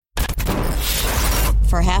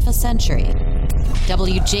For half a century,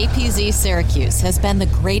 WJPZ Syracuse has been the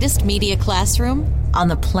greatest media classroom on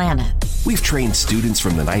the planet. We've trained students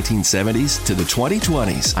from the 1970s to the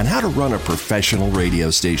 2020s on how to run a professional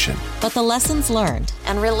radio station. But the lessons learned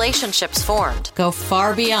and relationships formed go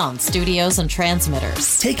far beyond studios and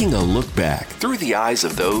transmitters. Taking a look back through the eyes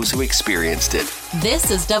of those who experienced it.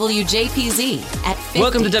 This is WJPZ at 50.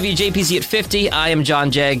 Welcome to WJPZ at 50. I am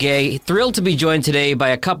John Jagay, thrilled to be joined today by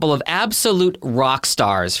a couple of absolute rock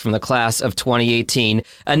stars from the class of 2018.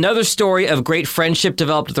 Another story of great friendship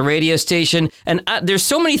developed at the radio station, and there's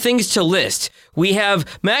so many things to list. We have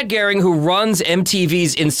Matt Gehring, who runs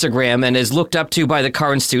MTV's Instagram and is looked up to by the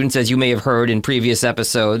current students, as you may have heard in previous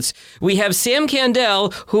episodes. We have Sam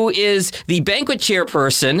Kandell, who is the banquet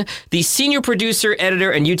chairperson, the senior producer,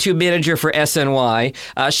 editor, and YouTube manager for SNY.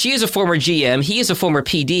 She is a former GM. He is a former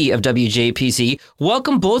PD of WJPZ.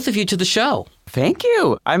 Welcome, both of you, to the show. Thank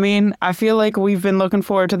you. I mean, I feel like we've been looking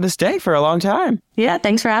forward to this day for a long time. Yeah,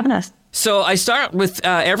 thanks for having us. So I start with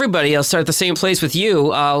everybody. I'll start at the same place with you.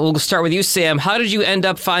 We'll start with you, Sam. How did you end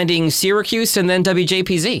up finding Syracuse and then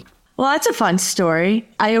WJPZ? Well, that's a fun story.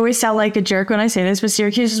 I always sound like a jerk when I say this, but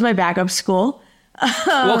Syracuse is my backup school.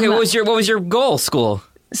 Okay, what was your goal school?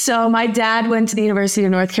 So my dad went to the University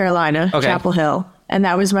of North Carolina, Chapel Hill, and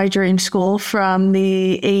that was my dream school from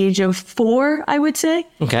the age of 4, I would say.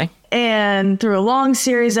 Okay. And through a long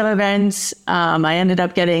series of events, I ended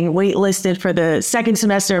up getting waitlisted for the second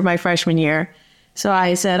semester of my freshman year. So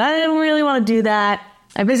I said, I don't really want to do that.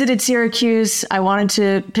 I visited Syracuse. I wanted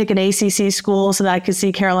to pick an ACC school so that I could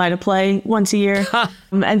see Carolina play once a year.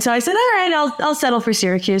 And so I said, all right, I'll settle for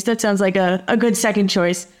Syracuse. That sounds like a good second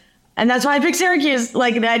choice. And that's why I picked Syracuse.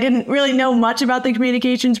 Like, I didn't really know much about the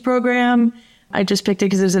communications program. I just picked it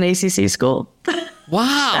because it was an ACC school.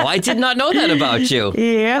 Wow, I did not know that about you.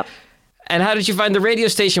 Yep. And how did you find the radio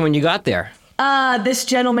station when you got there? This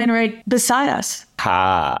gentleman right beside us.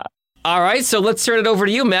 All right, so let's turn it over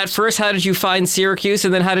to you, Matt. First, how did you find Syracuse,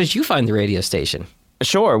 and then how did you find the radio station?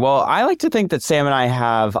 Sure. Well, I like to think that Sam and I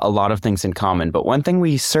have a lot of things in common, but one thing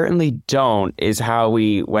we certainly don't is how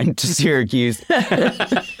we went to Syracuse.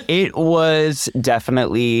 It was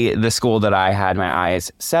definitely the school that I had my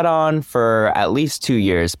eyes set on for at least 2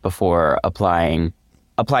 years before applying.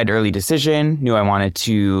 Applied early decision, knew I wanted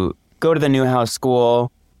to go to the Newhouse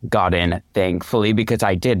School, got in, thankfully, because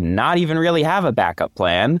I did not even really have a backup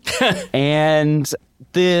plan. And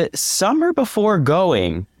the summer before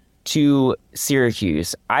going to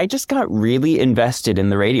Syracuse, I just got really invested in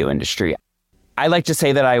the radio industry. I like to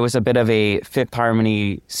say that I was a bit of a Fifth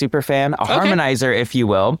Harmony super fan, a harmonizer, if you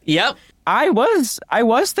will. Yep. I was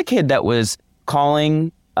the kid that was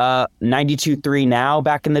calling 92.3 Now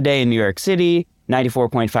back in the day in New York City,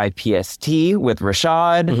 94.5 PST with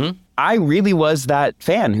Rashad. Mm-hmm. I really was that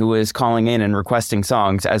fan who was calling in and requesting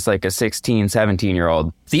songs as like a 16,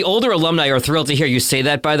 17-year-old. The older alumni are thrilled to hear you say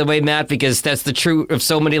that, by the way, Matt, because that's the truth of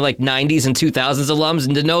so many like 90s and 2000s alums.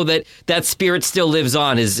 And to know that that spirit still lives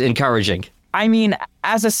on is encouraging. I mean,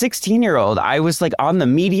 as a 16-year-old, I was like on the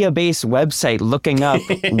Media-Base website looking up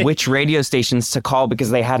which radio stations to call because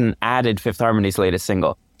they hadn't added Fifth Harmony's latest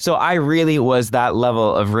single. So I really was that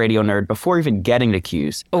level of radio nerd before even getting to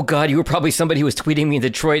Q's. Oh, God, you were probably somebody who was tweeting me in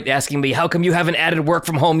Detroit asking me, how come you haven't added work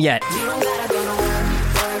from home yet?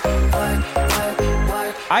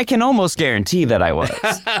 I can almost guarantee that I was.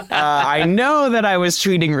 I know that I was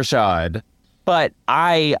treating Rashad. But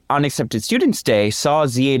I, on Accepted Students Day, saw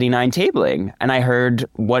Z89 tabling, and I heard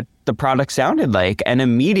what the product sounded like, and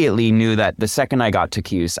immediately knew that the second I got to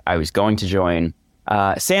Q's, I was going to join.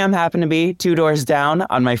 Sam happened to be 2 doors down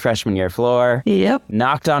on my freshman year floor. Yep.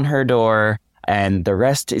 Knocked on her door, and the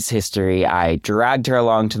rest is history. I dragged her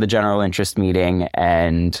along to the general interest meeting,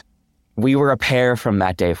 and we were a pair from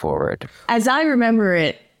that day forward. As I remember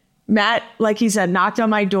it, Matt, like he said, knocked on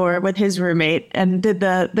my door with his roommate and did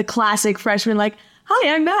the classic freshman, like,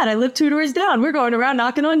 hi, I'm Matt. I live 2 doors down. We're going around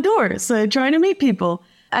knocking on doors, trying to meet people.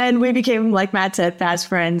 And we became, like Matt said, fast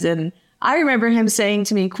friends. And I remember him saying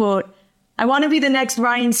to me, quote, I want to be the next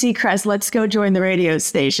Ryan Seacrest. Let's go join the radio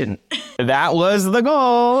station. That was the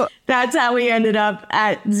goal. That's how we ended up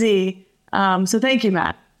at Z. So thank you,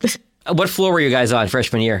 Matt. What floor were you guys on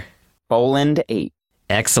freshman year? Boland 8.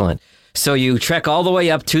 Excellent. So you trek all the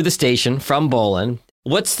way up to the station from Boland.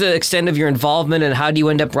 What's the extent of your involvement and how do you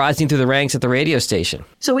end up rising through the ranks at the radio station?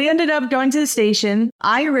 So we ended up going to the station.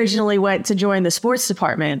 I originally went to join the sports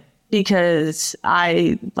department because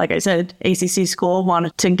I, like I said, ACC school,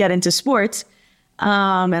 wanted to get into sports.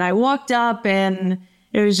 And I walked up and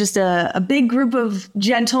it was just a big group of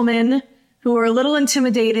gentlemen who were a little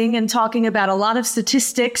intimidating and talking about a lot of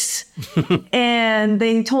statistics. And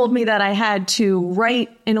they told me that I had to write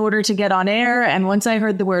in order to get on air. And once I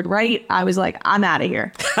heard the word write, I was like, I'm out of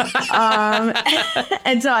here.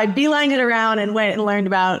 And so I beelined it around and went and learned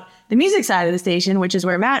about the music side of the station, which is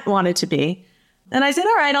where Matt wanted to be. And I said,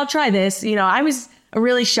 all right, I'll try this. You know, I was a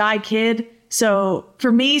really shy kid. So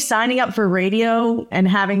for me, signing up for radio and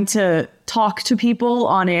having to talk to people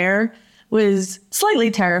on air was slightly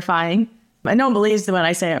terrifying. No one believes when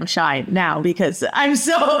I say I'm shy now because I'm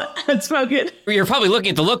so outspoken. You're probably looking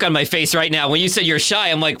at the look on my face right now. When you said you're shy,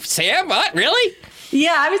 I'm like, Sam, what? Really?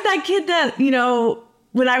 Yeah, I was that kid that, you know,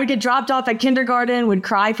 when I would get dropped off at kindergarten, would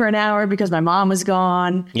cry for an hour because my mom was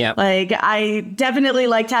gone. Yeah. Like, I definitely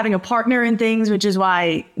liked having a partner in things, which is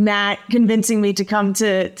why Matt convincing me to come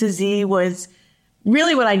to Z was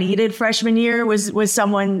really what I needed freshman year was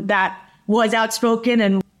someone that was outspoken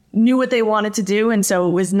and knew what they wanted to do. And so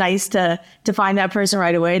it was nice to find that person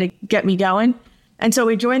right away to get me going. And so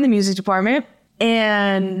we joined the music department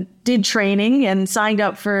and did training and signed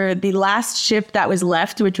up for the last shift that was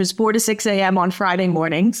left, which was 4 to 6 a.m. on Friday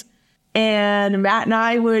mornings. And Matt and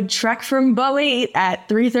I would trek from Bow 8 at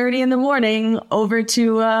 3:30 in the morning over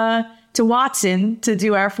to Watson to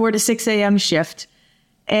do our 4 to 6 a.m. shift.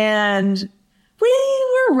 And we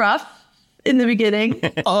were rough in the beginning.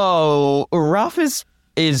 Oh, rough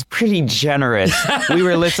is pretty generous. We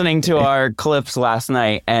were listening to our clips last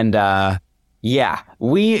night, and yeah,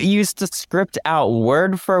 we used to script out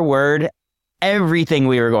word for word everything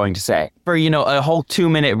we were going to say for, you know, a whole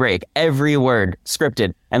 2-minute break. Every word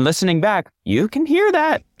scripted. And listening back, you can hear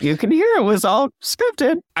that. You can hear it was all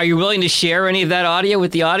scripted. Are you willing to share any of that audio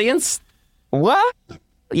with the audience? What?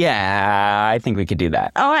 Yeah, I think we could do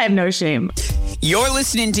that. Oh, I have no shame. You're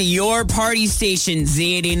listening to your party station,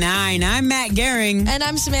 Z89. I'm Matt Gehring. And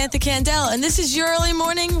I'm Samantha Kandell, and this is your early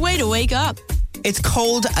morning way to wake up. It's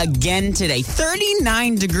cold again today,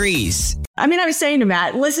 39 degrees. I mean, I was saying to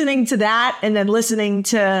Matt, listening to that and then listening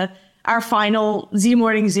to our final Z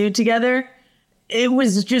Morning Zoo together, it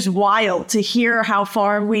was just wild to hear how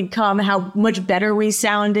far we'd come, how much better we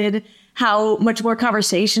sounded, how much more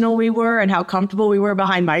conversational we were, and how comfortable we were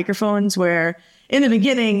behind microphones, where in the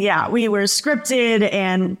beginning, yeah, we were scripted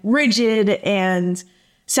and rigid and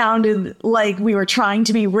sounded like we were trying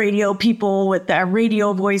to be radio people with our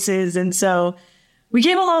radio voices. And so we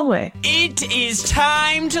came a long way. It is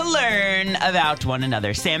time to learn about one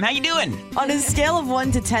another. Sam, how you doing? On a scale of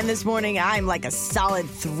 1 to 10 this morning, I'm like a solid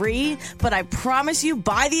 3, but I promise you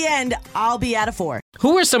by the end, I'll be at a 4.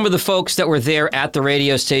 Who were some of the folks that were there at the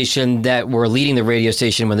radio station that were leading the radio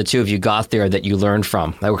station when the two of you got there that you learned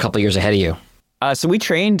from, that were a couple of years ahead of you? So we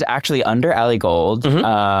trained actually under Allie Gold.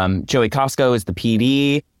 Joey Costco is the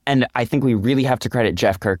PD. And I think we really have to credit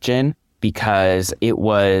Jeff Kirkjian because it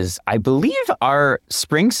was, I believe, our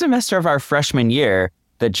spring semester of our freshman year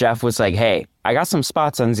that Jeff was like, hey, I got some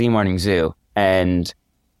spots on Z Morning Zoo and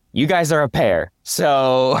you guys are a pair.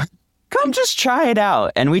 So come just try it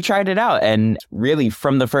out. And we tried it out. And really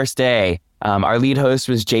from the first day, our lead host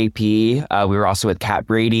was JP. We were also with Kat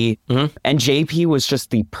Brady. And JP was just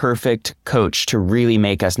the perfect coach to really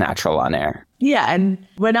make us natural on air. Yeah. And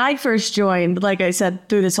when I first joined, like I said,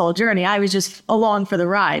 through this whole journey, I was just along for the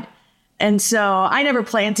ride. And so I never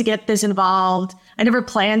planned to get this involved. I never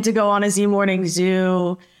planned to go on a Z Morning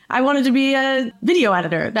Zoo. I wanted to be a video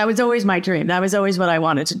editor. That was always my dream. That was always what I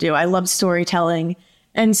wanted to do. I loved storytelling.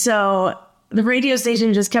 And so the radio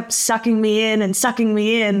station just kept sucking me in and sucking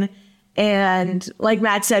me in. And like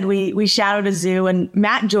Matt said, we shadowed a zoo, and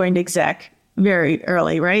Matt joined exec very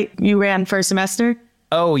early, right? You ran first semester?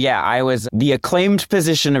 Oh, yeah. I was the acclaimed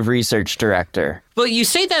position of research director. Well, you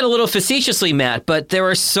say that a little facetiously, Matt, but there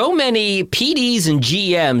are so many PDs and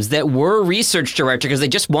GMs that were research director because they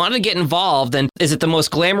just wanted to get involved. And is it the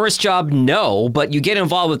most glamorous job? No, but you get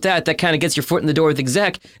involved with that kind of gets your foot in the door with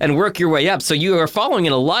exec and work your way up. So you are following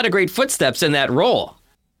in a lot of great footsteps in that role.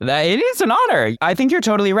 It is an honor. I think you're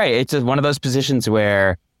totally right. It's one of those positions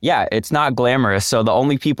where, yeah, it's not glamorous. So the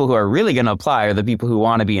only people who are really going to apply are the people who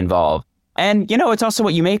want to be involved. And, you know, it's also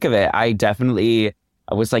what you make of it. I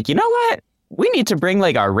was like, you know what? We need to bring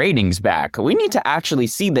like our ratings back. We need to actually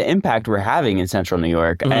see the impact we're having in Central New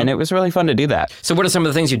York. And it was really fun to do that. So what are some of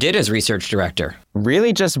the things you did as research director?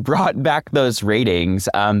 Really just brought back those ratings.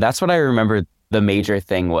 That's what I remember. The major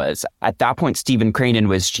thing was at that point, Stephen Cranen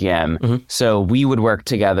was GM. So we would work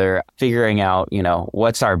together figuring out, you know,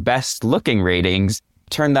 what's our best looking ratings,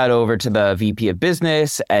 turn that over to the VP of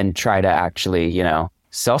business and try to actually, you know,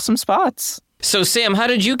 sell some spots. So Sam, how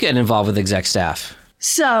did you get involved with exec staff?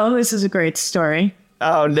 So this is a great story.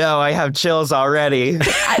 Oh no, I have chills already.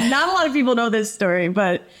 Not a lot of people know this story,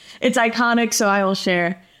 but It's iconic, so I will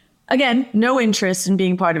share. Again, no interest in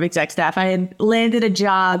being part of exec staff. I had landed a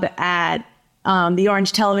job at the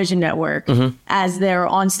Orange Television Network as their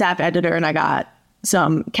on-staff editor, and I got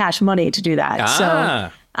some cash money to do that.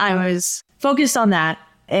 So I was focused on that.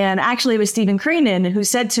 And actually, it was Stephen Creenan who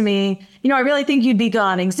said to me, I really think you'd be good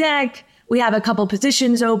on exec. We have a couple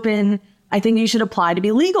positions open. I think you should apply to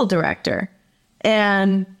be legal director.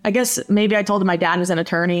 And I guess maybe I told him my dad was an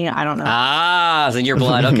attorney. I don't know. It's in your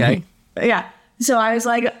blood. Okay. Yeah. So I was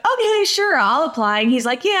like, okay, sure, I'll apply. And he's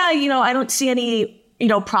like, yeah, I don't see any,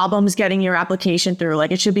 problems getting your application through.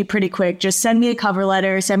 Like, it should be pretty quick. Just send me a cover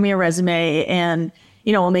letter, send me a resume, and,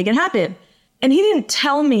 we'll make it happen. And he didn't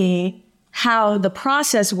tell me how the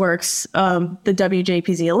process works of the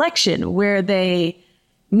WJPZ election, where they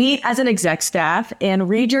meet as an exec staff and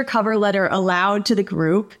read your cover letter aloud to the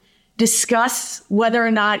group, discuss whether or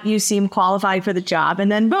not you seem qualified for the job,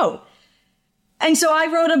 and then vote. And so I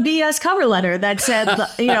wrote a BS cover letter that said,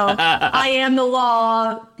 I am the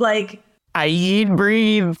law, like... I eat,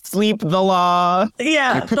 breathe, sleep the law.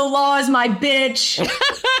 Yeah, the law is my bitch.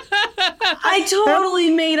 I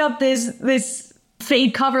totally made up this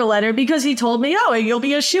fake cover letter because he told me, you'll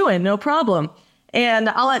be a shoo-in, no problem. And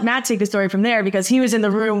I'll let Matt take the story from there because he was in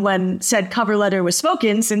the room when said cover letter was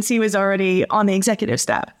spoken since he was already on the executive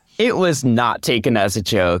staff. It was not taken as a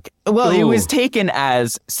joke. Well, It was taken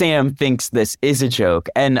as Sam thinks this is a joke.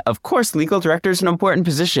 And of course, legal director is an important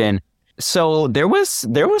position. So there was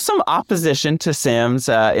some opposition to Sam's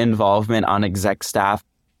involvement on exec staff.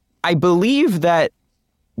 I believe that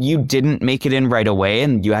you didn't make it in right away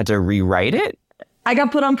and you had to rewrite it. I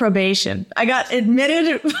got put on probation. I got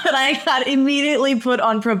admitted, but I got immediately put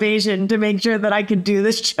on probation to make sure that I could do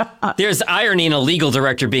this job. There's irony in a legal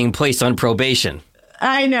director being placed on probation.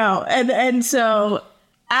 I know. And so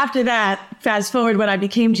after that, fast forward when I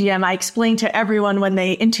became GM, I explained to everyone when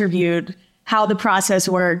they interviewed how the process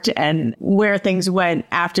worked and where things went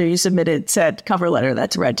after you submitted said cover letter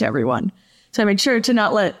that's read to everyone. So I made sure to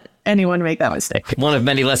not let anyone make that mistake. One of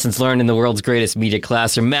many lessons learned in the world's greatest media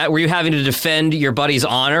classroom. Matt, were you having to defend your buddy's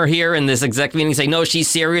honor here in this exec meeting? Say, no, she's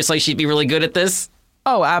serious, like she'd be really good at this?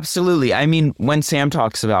 Oh, absolutely. I mean, when Sam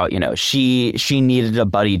talks about, she needed a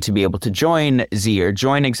buddy to be able to join Z or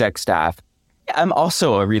join exec staff, I'm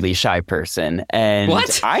also a really shy person. And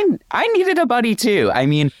what? I needed a buddy too. I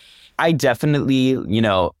mean, I definitely,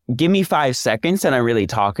 give me 5 seconds and I'm really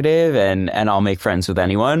talkative and I'll make friends with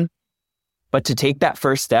anyone. But to take that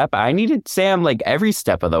first step, I needed Sam like every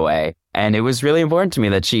step of the way. And it was really important to me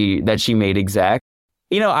that she made exec.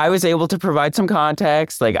 I was able to provide some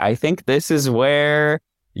context. Like, I think this is where,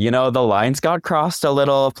 the lines got crossed a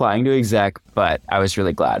little applying to exec, but I was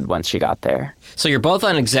really glad once she got there. So you're both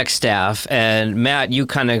on exec staff, and Matt, you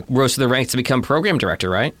kind of rose to the ranks to become program director,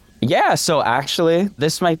 right? Yeah, so actually,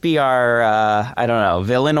 this might be our,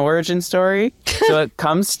 villain origin story. So it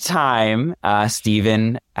comes time,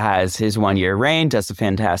 Steven has his 1-year reign, does a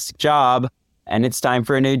fantastic job, and it's time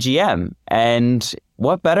for a new GM. And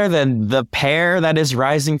what better than the pair that is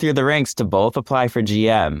rising through the ranks to both apply for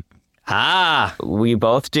GM? We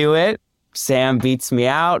both do it. Sam beats me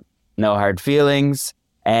out, no hard feelings.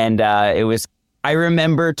 And it was, I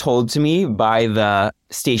remember, told to me by the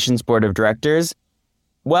station's board of directors,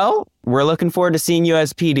 well, we're looking forward to seeing you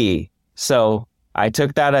as PD. So I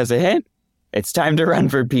took that as a hint. It's time to run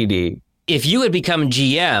for PD. If you had become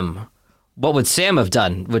GM, what would Sam have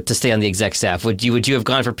done to stay on the exec staff? Would you have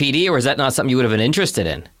gone for PD, or is that not something you would have been interested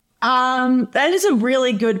in? That is a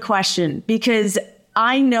really good question because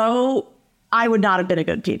I know I would not have been a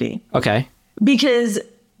good PD. Okay. Because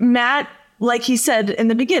Matt, like he said in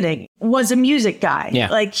the beginning, was a music guy. Yeah.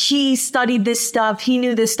 Like he studied this stuff. He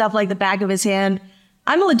knew this stuff like the back of his hand.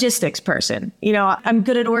 I'm a logistics person. I'm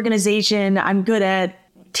good at organization. I'm good at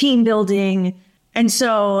team building. And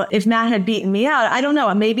so if Matt had beaten me out, I don't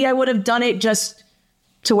know. Maybe I would have done it just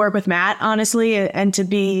to work with Matt, honestly, and to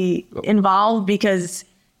be involved because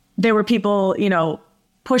there were people,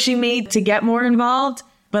 pushing me to get more involved.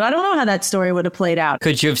 But I don't know how that story would have played out.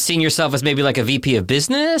 Could you have seen yourself as maybe like a VP of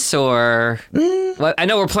business or... Well, I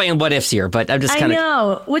know we're playing what ifs here, but I'm just kind of... I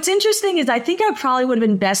know. What's interesting is I think I probably would have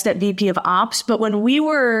been best at VP of Ops, but when we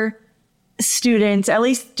were students, at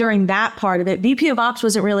least during that part of it, VP of Ops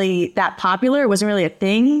wasn't really that popular. It wasn't really a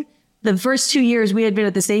thing. The first 2 years we had been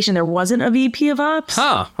at the station, there wasn't a VP of Ops.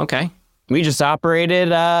 Oh, okay. We just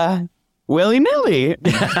operated willy-nilly.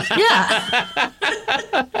 Yeah.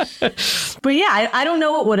 But yeah, I don't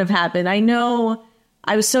know what would have happened. I know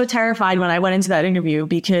I was so terrified when I went into that interview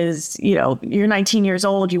because, you're 19 years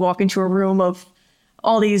old, you walk into a room of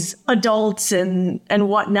all these adults and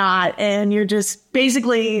whatnot, and you're just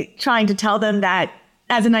basically trying to tell them that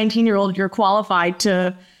as a 19-year-old, you're qualified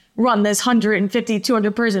to run this 150,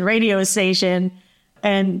 200 person radio station.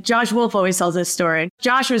 And Josh Wolf always tells this story.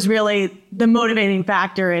 Josh was really the motivating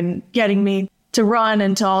factor in getting me to run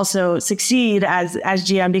and to also succeed as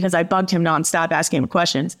GM, because I bugged him nonstop asking him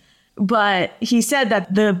questions. But he said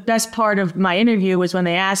that the best part of my interview was when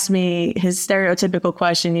they asked me his stereotypical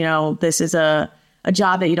question, this is a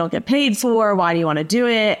job that you don't get paid for. Why do you want to do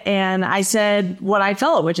it? And I said what I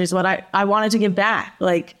felt, which is what I wanted to give back.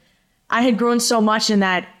 Like, I had grown so much in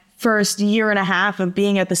that first year and a half of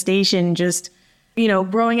being at the station, just,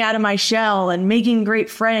 growing out of my shell and making great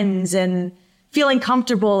friends and feeling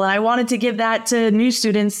comfortable. And I wanted to give that to new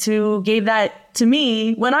students who gave that to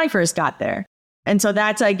me when I first got there. And so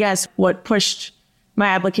that's, I guess, what pushed my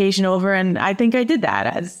application over. And I think I did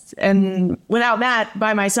that. And without Matt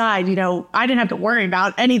by my side, I didn't have to worry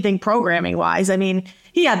about anything programming wise. I mean,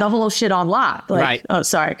 he had the whole shit on lock. Right. Oh,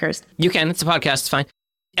 sorry, Kirst. You can. It's a podcast. It's fine.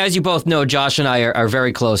 As you both know, Josh and I are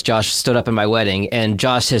very close. Josh stood up in my wedding, and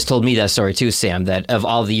Josh has told me that story too, Sam, that of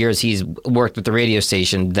all the years he's worked with the radio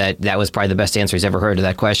station, that was probably the best answer he's ever heard to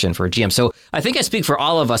that question for a GM. So I think I speak for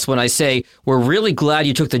all of us when I say we're really glad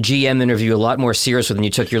you took the GM interview a lot more seriously than you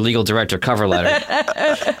took your legal director cover letter.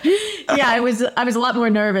 Yeah, I was a lot more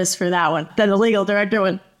nervous for that one than the legal director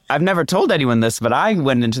one. I've never told anyone this, but I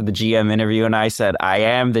went into the GM interview and I said, I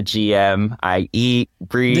am the GM. I eat,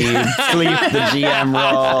 breathe, sleep the GM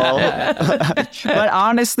role. But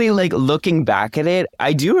honestly, looking back at it,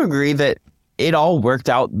 I do agree that it all worked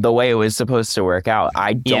out the way it was supposed to work out.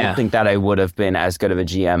 I don't think that I would have been as good of a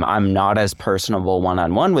GM. I'm not as personable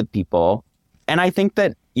one-on-one with people. And I think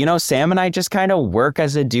that, Sam and I just kind of work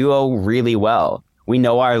as a duo really well. We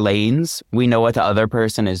know our lanes. We know what the other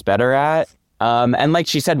person is better at. And like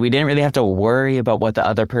she said, we didn't really have to worry about what the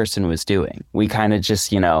other person was doing. We kind of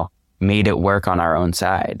just, made it work on our own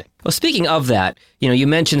side. Well, speaking of that, you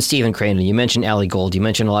mentioned Stephen Crandon, you mentioned Allie Gold, you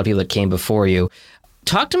mentioned a lot of people that came before you.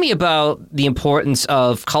 Talk to me about the importance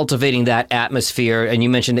of cultivating that atmosphere, and you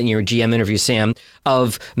mentioned in your GM interview, Sam,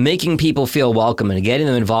 of making people feel welcome and getting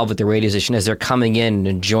them involved with the radio station as they're coming in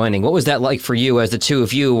and joining. What was that like for you as the two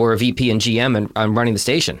of you were a VP and GM and running the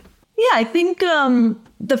station? Yeah, I think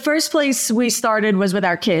the first place we started was with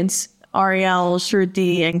our kids, Ariel,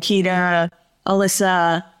 Shruti, and Kita,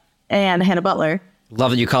 Alyssa, and Hannah Butler.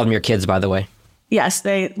 Love that you called them your kids, by the way. Yes,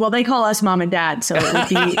 they call us mom and dad, so it would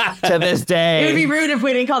be to this day. It would be rude if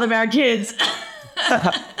we didn't call them our kids.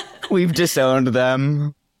 We've disowned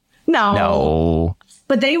them. No.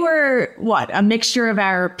 But they were a mixture of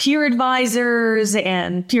our peer advisors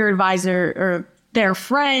and or their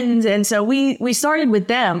friends, and so we started with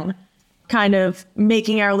them, kind of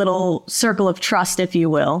making our little circle of trust, if you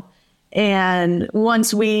will. And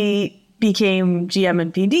once we became GM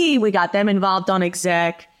and PD, we got them involved on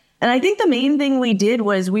exec. And I think the main thing we did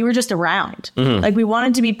was we were just around. Mm-hmm. We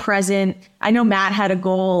wanted to be present. I know Matt had a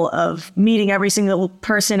goal of meeting every single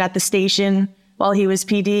person at the station while he was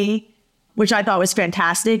PD, which I thought was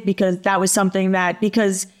fantastic, because that was something that,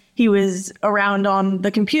 because he was around on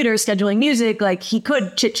the computer scheduling music, he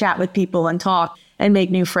could chit chat with people and talk and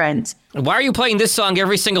make new friends. Why are you playing this song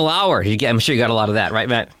every single hour? I'm sure you got a lot of that, right,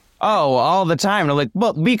 Matt? Oh, all the time. And I'm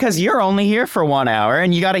well, because you're only here for 1 hour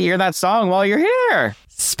and you got to hear that song while you're here.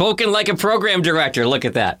 Spoken like a program director. Look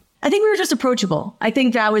at that. I think we were just approachable. I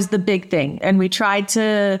think that was the big thing. And we tried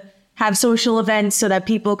to have social events so that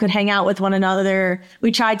people could hang out with one another.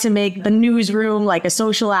 We tried to make the newsroom like a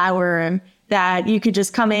social hour, that you could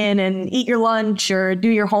just come in and eat your lunch or do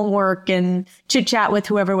your homework and chit chat with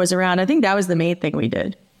whoever was around. I think that was the main thing we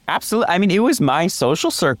did. Absolutely. I mean, it was my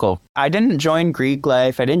social circle. I didn't join Greek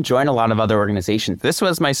Life. I didn't join a lot of other organizations. This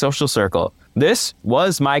was my social circle. This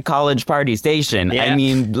was my college party station. Yeah. I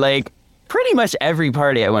mean, pretty much every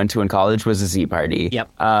party I went to in college was a Z party. Yep.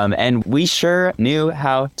 And we sure knew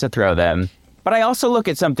how to throw them. But I also look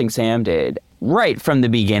at something Sam did right from the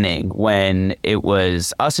beginning, when it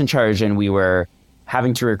was us in charge and we were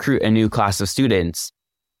having to recruit a new class of students.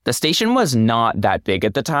 The station was not that big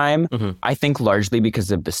at the time. Mm-hmm. I think largely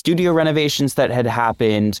because of the studio renovations that had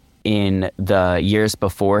happened in the years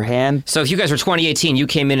beforehand. So if you guys were 2018, you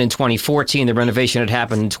came in 2014, the renovation had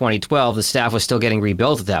happened in 2012, the staff was still getting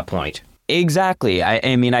rebuilt at that point. Exactly.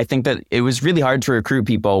 I mean, I think that it was really hard to recruit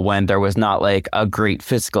people when there was not a great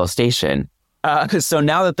physical station. So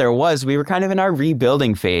now that there was, we were kind of in our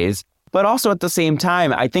rebuilding phase. But also at the same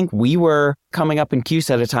time, I think we were coming up in Cuse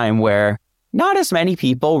at a time where not as many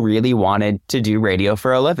people really wanted to do radio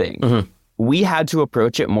for a living. Mm-hmm. We had to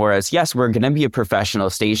approach it more as, yes, we're going to be a professional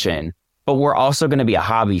station, but we're also going to be a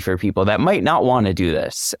hobby for people that might not want to do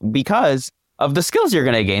this because of the skills you're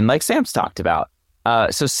going to gain, like Sam's talked about.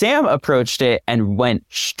 So Sam approached it and went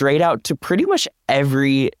straight out to pretty much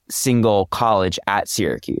every single college at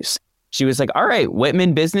Syracuse. She was like, all right,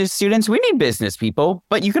 Whitman business students, we need business people,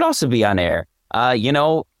 but you could also be on air.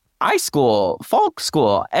 iSchool, folk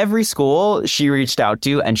school, every school she reached out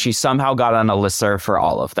to, and she somehow got on a listserv for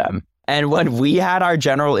all of them. And when we had our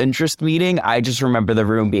general interest meeting, I just remember the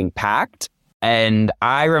room being packed. And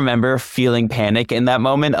I remember feeling panic in that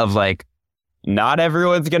moment of like, not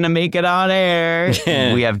everyone's going to make it on air.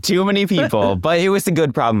 We have too many people, but it was a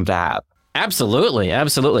good problem to have. Absolutely.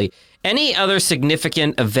 Absolutely. Any other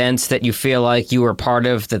significant events that you feel like you were part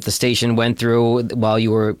of that the station went through while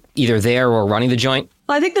you were either there or running the joint?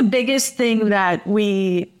 Well, I think the biggest thing that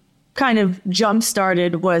we kind of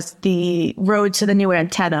jump-started was the road to the new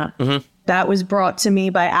antenna. Mm-hmm. That was brought to me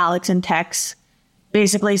by Alex and Tex,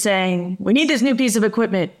 basically saying, we need this new piece of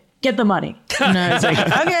equipment. Get the money. And I was like,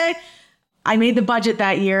 okay. I made the budget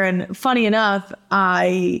that year, and funny enough,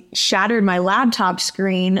 I shattered my laptop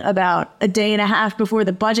screen about a day and a half before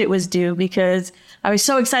the budget was due because I was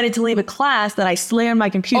so excited to leave a class that I slammed my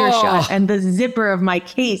computer shut, and the zipper of my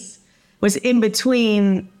case was in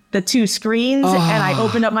between the two screens, and I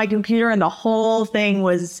opened up my computer, and the whole thing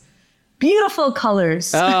was beautiful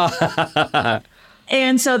colors.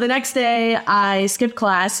 And so the next day, I skipped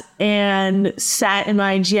class and sat in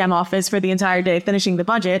my GM office for the entire day finishing the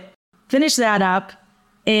budget. Finished that up,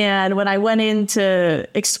 and when I went in to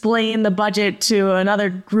explain the budget to another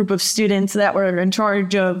group of students that were in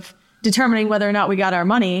charge of determining whether or not we got our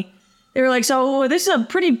money, they were like, so this is a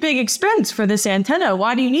pretty big expense for this antenna.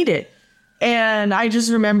 Why do you need it? And I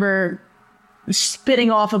just remember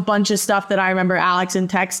spitting off a bunch of stuff that I remember Alex and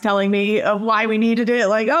Tex telling me of why we needed it.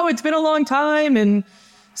 Like, oh, it's been a long time, and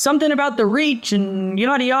something about the reach, and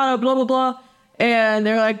yada, yada, blah, blah, blah. And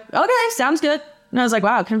they're like, okay, sounds good. And I was like,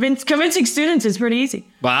 wow, convincing students is pretty easy.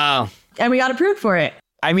 Wow. And we got approved for it.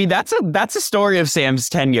 I mean, that's a story of Sam's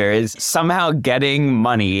tenure, is somehow getting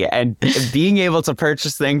money and being able to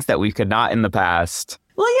purchase things that we could not in the past.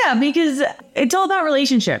 Well, yeah, because it's all about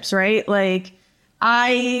relationships, right? Like,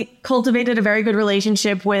 I cultivated a very good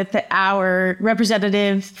relationship with our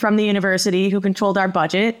representative from the university who controlled our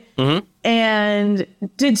budget, and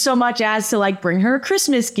did so much as to like bring her a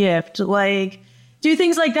Christmas gift, like do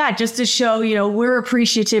things like that just to show, we're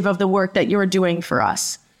appreciative of the work that you're doing for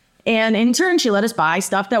us. And in turn, she let us buy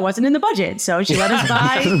stuff that wasn't in the budget. So she let us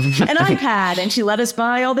buy an iPad, and she let us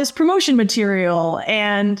buy all this promotion material,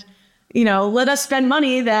 and, let us spend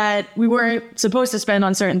money that we weren't supposed to spend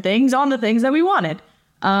on certain things on the things that we wanted.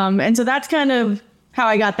 And so that's kind of how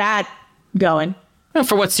I got that going. Well,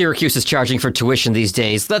 for what Syracuse is charging for tuition these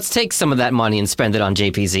days, let's take some of that money and spend it on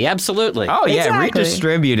JPZ. Absolutely. Oh, yeah.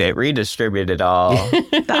 Exactly. Redistribute it all.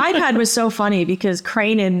 The iPad was so funny because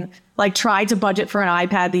Cranen tried to budget for an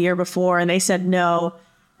iPad the year before, and they said no.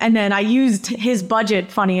 And then I used his budget,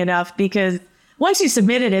 funny enough, because once you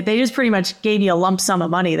submitted it, they just pretty much gave you a lump sum of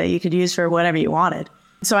money that you could use for whatever you wanted.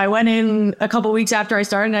 So I went in a couple weeks after I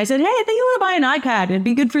started, and I said, hey, I think I want to buy an iPad. It'd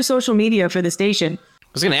be good for social media for the station. I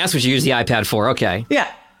was going to ask what you use the iPad for. Okay.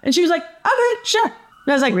 Yeah. And she was like, okay, sure. And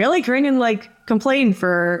I was like, really? Cranen complained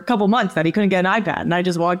for a couple months that he couldn't get an iPad. And I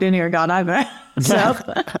just walked in here and got an iPad. So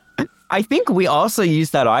I think we also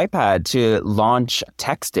used that iPad to launch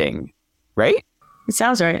texting, right? It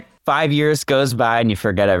sounds right. 5 years goes by and you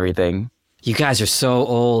forget everything. You guys are so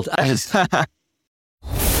old. It's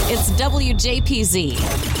WJPZ.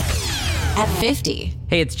 At 50.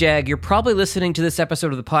 Hey, it's Jag. You're probably listening to this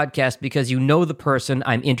episode of the podcast because you know the person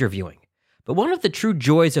I'm interviewing. But one of the true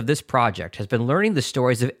joys of this project has been learning the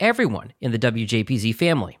stories of everyone in the WJPZ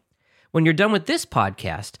family. When you're done with this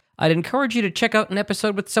podcast, I'd encourage you to check out an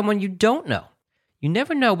episode with someone you don't know. You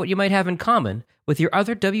never know what you might have in common with your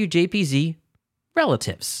other WJPZ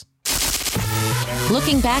relatives.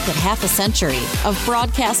 Looking back at half a century of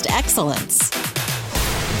broadcast excellence.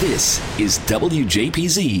 This is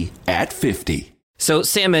WJPZ at 50. So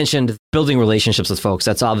Sam mentioned building relationships with folks.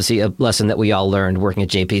 That's obviously a lesson that we all learned working at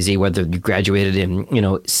JPZ, whether you graduated in,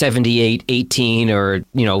 78, 18, or,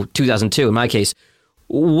 2002 in my case.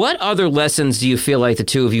 What other lessons do you feel like the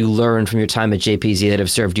two of you learned from your time at JPZ that have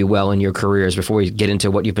served you well in your careers before we get into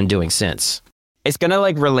what you've been doing since? It's going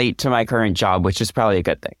to relate to my current job, which is probably a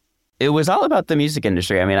good thing. It was all about the music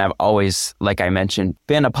industry. I mean, I've always, like I mentioned,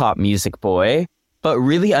 been a pop music boy. But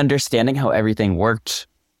really understanding how everything worked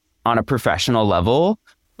on a professional level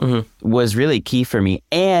was really key for me.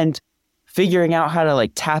 And figuring out how to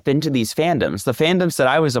tap into these fandoms. The fandoms that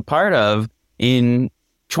I was a part of in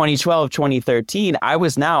 2012, 2013, I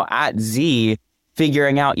was now at Z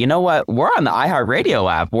figuring out, you know what, we're on the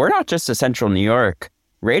iHeartRadio app. We're not just a Central New York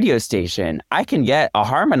radio station. I can get a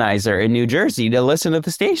harmonizer in New Jersey to listen to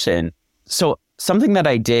the station. So something that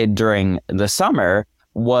I did during the summer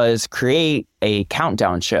was create a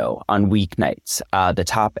countdown show on weeknights, the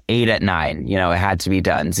top 8 at 9. You know, it had to be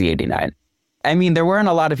done, Z89. I mean, there weren't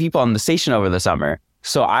a lot of people on the station over the summer.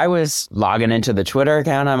 So I was logging into the Twitter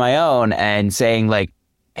account on my own and saying like,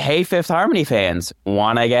 hey, Fifth Harmony fans,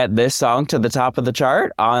 want to get this song to the top of the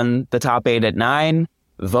chart on the top 8 at 9?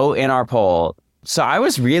 Vote in our poll. So I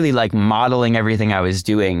was really like modeling everything I was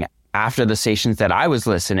doing after the stations that I was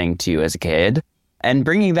listening to as a kid and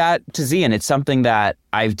bringing that to Z. And it's something that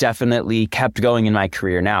I've definitely kept going in my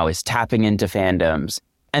career now, is tapping into fandoms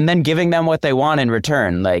and then giving them what they want in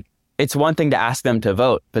return. Like, it's one thing to ask them to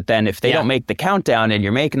vote, but then if they don't make the countdown and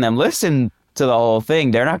you're making them listen to the whole thing,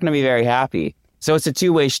 they're not going to be very happy. So it's a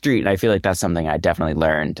two-way street. And I feel like that's something I definitely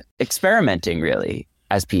learned experimenting, really,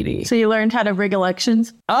 as PD. So you learned how to rig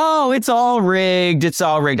elections? Oh, it's all rigged. It's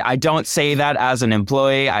all rigged. I don't say that as an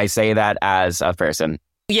employee. I say that as a person.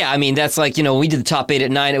 Yeah, I mean, that's like, you know, we did the top 8 at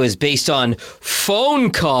 9. It was based on phone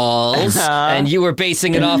calls, and you were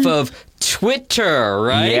basing it off of Twitter,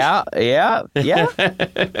 right? Yeah.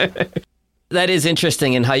 That is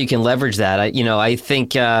interesting in how you can leverage that. I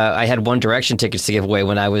think I had One Direction tickets to give away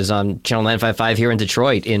when I was on Channel 955 here in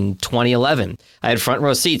Detroit in 2011. I had front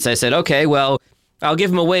row seats. I said, okay, well, I'll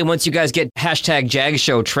give them away once you guys get hashtag Jag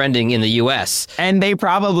Show trending in the U.S. And they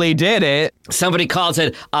probably did it. Somebody called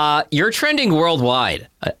and said, you're trending worldwide.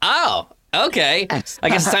 Oh, okay. I guess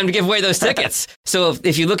it's time to give away those tickets. So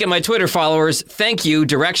if you look at my Twitter followers, thank you,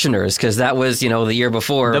 Directioners, because that was, the year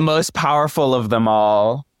before. The most powerful of them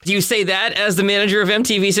all. Do you say that as the manager of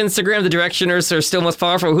MTV's Instagram? The Directioners are still most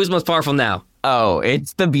powerful? Who's most powerful now? Oh,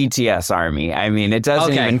 it's the BTS army. I mean, it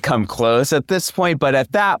doesn't even come close at this point. But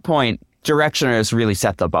at that point, Directioners really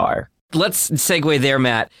set the bar. Let's segue there,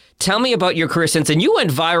 Matt. Tell me about your career since, and you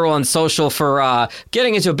went viral on social for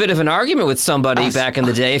getting into a bit of an argument with somebody back in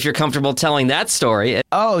the day, if you're comfortable telling that story.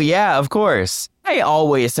 Oh, yeah, of course. I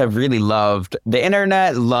always have really loved the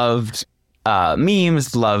internet, loved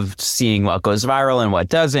memes, loved seeing what goes viral and what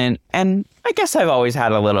doesn't. And I guess I've always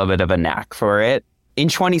had a little bit of a knack for it. In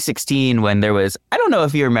 2016, when there was, I don't know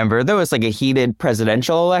if you remember, there was like a heated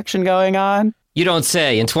presidential election going on. You don't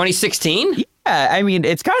say. In 2016? Yeah, I mean,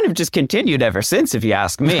 it's kind of just continued ever since, if you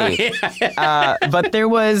ask me. But there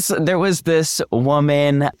was this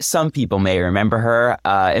woman, some people may remember her.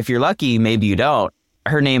 If you're lucky, maybe you don't.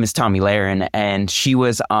 Her name is Tomi Lahren, and she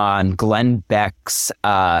was on Glenn Beck's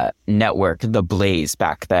network, The Blaze,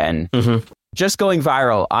 back then. Mm-hmm. Just going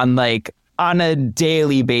viral on a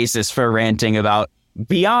daily basis for ranting about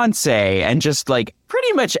Beyonce and just like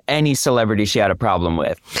pretty much any celebrity she had a problem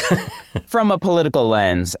with from a political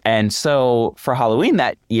lens. And so for Halloween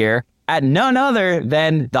that year, at none other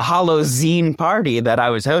than the Halloween party that I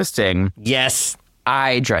was hosting. Yes.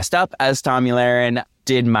 I dressed up as Tomi Lahren,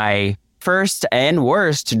 did my first and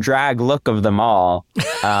worst drag look of them all.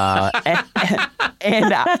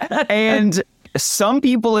 And some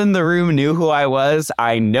people in the room knew who I was.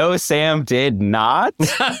 I know Sam did not.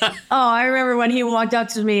 Oh, I remember when he walked up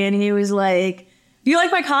to me and he was like, do you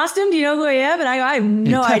like my costume? Do you know who I am? And I have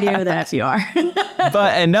no idea who the F you are.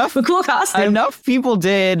 But enough. A cool costume. Enough people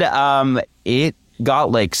did. It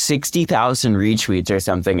got like 60,000 retweets or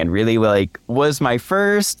something and really was my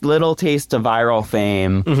first little taste of viral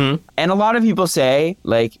fame. Mm-hmm. And a lot of people say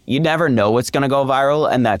you never know what's going to go viral.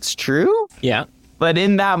 And that's true. Yeah. But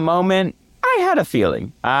in that moment, I had a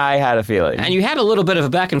feeling. And you had a little bit of a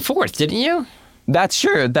back and forth, didn't you? That's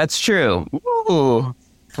true. Ooh.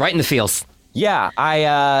 Right in the feels. Yeah,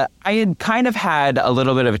 I had kind of had a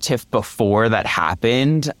little bit of a tiff before that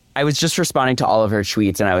happened. I was just responding to all of her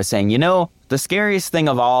tweets and I was saying, the scariest thing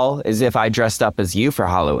of all is if I dressed up as you for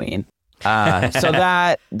Halloween.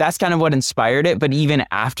 So that's kind of what inspired it. But even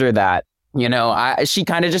after that, she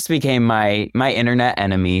kind of just became my internet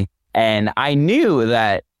enemy. And I knew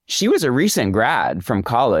that she was a recent grad from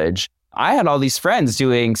college. I had all these friends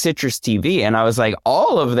doing Citrus TV, and I was like,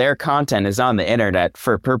 all of their content is on the internet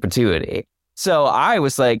for perpetuity. So I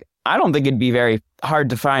was like, I don't think it'd be very hard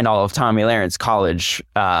to find all of Tomi Lahren's college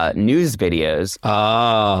news videos.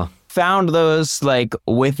 Oh. Found those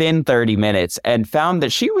within 30 minutes and found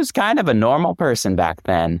that she was kind of a normal person back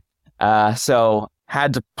then. So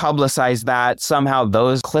had to publicize that. Somehow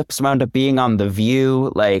those clips wound up being on The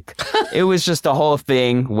View. It was just a whole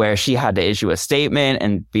thing where she had to issue a statement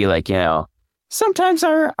and be like, sometimes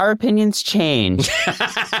our opinions change.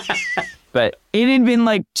 But it had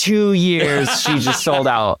been 2 years. She just sold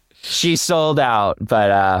out. She sold out.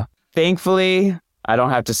 But thankfully, I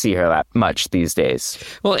don't have to see her that much these days.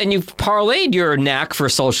 Well, and you've parlayed your knack for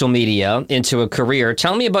social media into a career.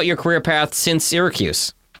 Tell me about your career path since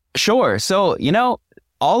Syracuse. Sure. So,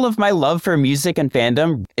 all of my love for music and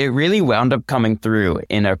fandom, it really wound up coming through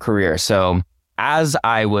in a career. So as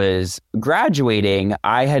I was graduating,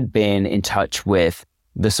 I had been in touch with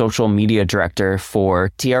the social media director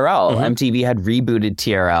for TRL. MTV had rebooted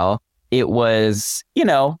TRL. It was,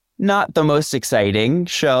 not the most exciting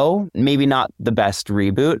show, maybe not the best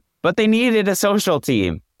reboot, but they needed a social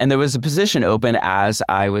team. And there was a position open as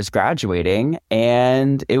I was graduating,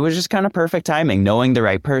 and it was just kind of perfect timing, knowing the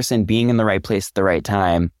right person, being in the right place at the right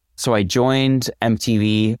time. So I joined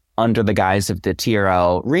MTV under the guise of the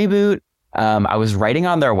TRL reboot. I was writing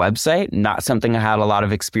on their website, not something I had a lot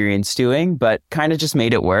of experience doing, but kind of just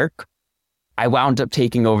made it work. I wound up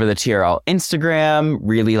taking over the TRL Instagram,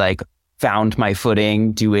 really found my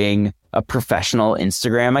footing doing a professional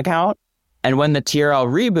Instagram account. And when the TRL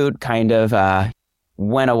reboot kind of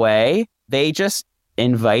went away, they just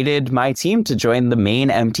invited my team to join the main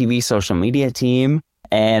MTV social media team.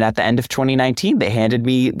 And at the end of 2019, they handed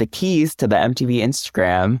me the keys to the MTV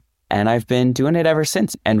Instagram. And I've been doing it ever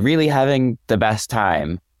since and really having the best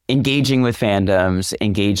time engaging with fandoms,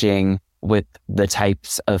 engaging with the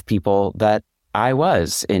types of people that I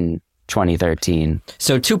was in 2013.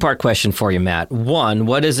 So two-part question for you, Matt. One,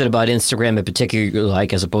 what is it about Instagram in particular you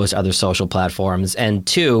like as opposed to other social platforms? And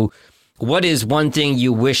two, what is one thing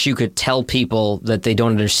you wish you could tell people that they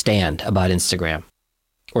don't understand about Instagram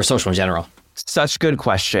or social in general? Such good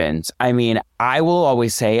questions. I mean, I will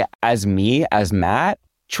always say, as Matt,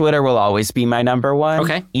 Twitter will always be my number one.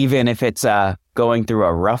 Okay. Even if it's going through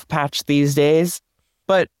a rough patch these days.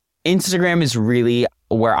 But Instagram is really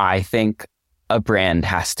where I think a brand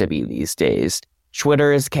has to be these days.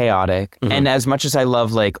 Twitter is chaotic. And as much as I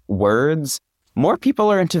love words, more people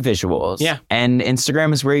are into visuals. Yeah. And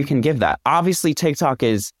Instagram is where you can give that. Obviously, TikTok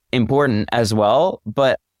is important as well,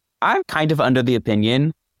 but I'm kind of under the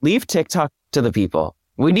opinion, leave TikTok to the people.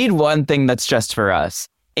 We need one thing that's just for us.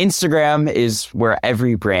 Instagram is where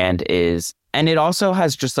every brand is. And it also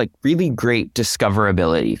has just really great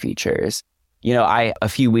discoverability features. I, a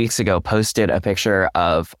few weeks ago, posted a picture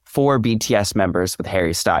of 4 BTS members with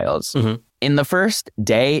Harry Styles. In the first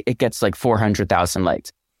day, it gets 400,000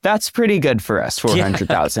 likes. That's pretty good for us,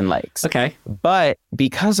 400,000 likes. Okay. But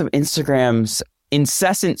because of Instagram's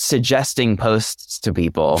incessant suggesting posts to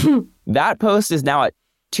people, that post is now at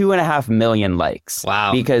 2.5 million likes.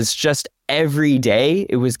 Wow. Because just every day,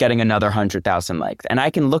 it was getting another 100,000 likes. And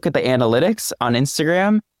I can look at the analytics on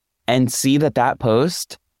Instagram and see that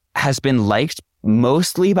post has been liked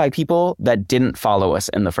mostly by people that didn't follow us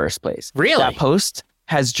in the first place. Really? That post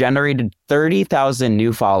has generated 30,000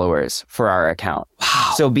 new followers for our account.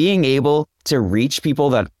 Wow. So being able to reach people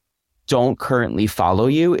that don't currently follow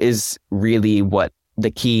you is really what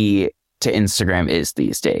the key to Instagram is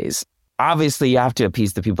these days. Obviously, you have to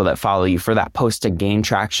appease the people that follow you for that post to gain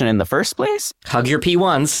traction in the first place. Hug your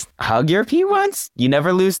P1s. Hug your P1s. You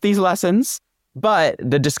never lose these lessons. But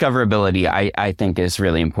the discoverability, I think, is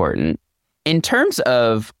really important. In terms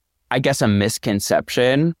of, I guess, a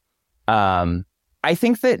misconception, I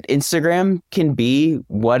think that Instagram can be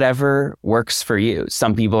whatever works for you.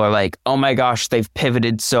 Some people are like, oh my gosh, they've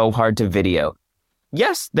pivoted so hard to video.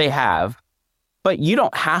 Yes, they have, but you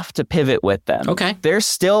don't have to pivot with them. Okay. There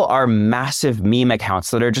still are massive meme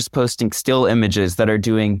accounts that are just posting still images that are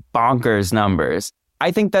doing bonkers numbers.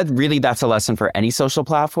 I think that really that's a lesson for any social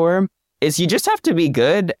platform. Is you just have to be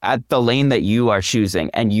good at the lane that you are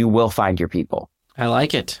choosing and you will find your people. I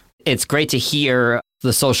like it. It's great to hear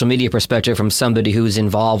the social media perspective from somebody who's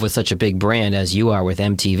involved with such a big brand as you are with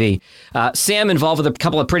MTV. Sam involved with a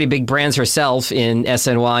couple of pretty big brands herself in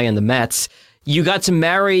SNY and the Mets. You got to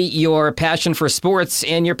marry your passion for sports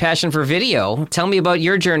and your passion for video. Tell me about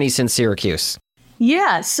your journey since Syracuse.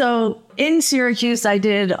 Yeah, so in Syracuse, I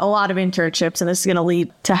did a lot of internships, and this is going to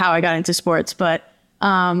lead to how I got into sports, but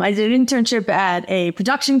I did an internship at a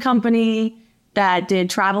production company that did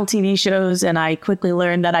travel TV shows, and I quickly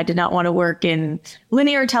learned that I did not want to work in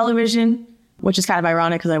linear television, which is kind of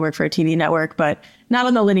ironic because I work for a TV network, but not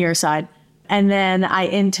on the linear side. And then I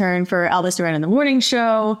interned for Elvis Duran in the Morning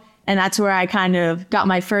Show, and that's where I kind of got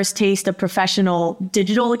my first taste of professional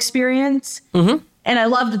digital experience. Mm-hmm. And I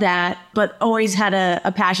loved that, but always had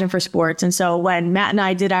a passion for sports. And so when Matt and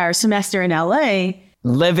I did our semester in LA,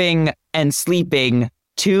 living and sleeping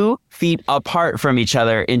 2 feet apart from each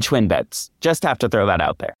other in twin beds. Just have to throw that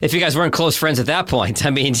out there. If you guys weren't close friends at that point, I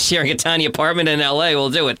mean, sharing a tiny apartment in LA will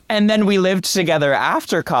do it. And then we lived together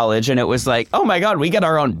after college, and it was like, oh my God, we get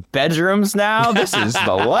our own bedrooms now? This is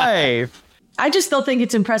the life. I just still think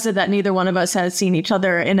it's impressive that neither one of us has seen each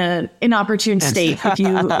other in an inopportune state. If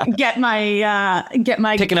you get my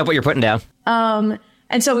Picking up what you're putting down.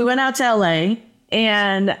 And so we went out to LA,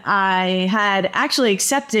 and I had actually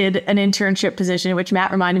accepted an internship position, which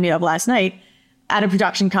Matt reminded me of last night, at a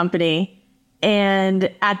production company.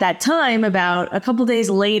 And at that time, about a couple days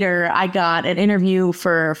later, I got an interview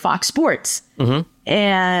for Fox Sports. Mm-hmm.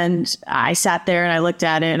 And I sat there and I looked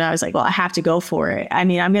at it and I was like, well, I have to go for it. I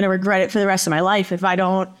mean, I'm going to regret it for the rest of my life if I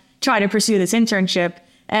don't try to pursue this internship.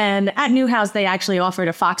 And at Newhouse, they actually offered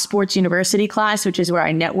a Fox Sports University class, which is where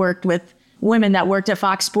I networked with women that worked at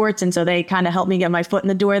Fox Sports. And so they kind of helped me get my foot in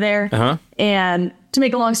the door there. Uh-huh. And to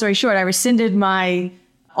make a long story short, I rescinded my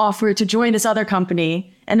offer to join this other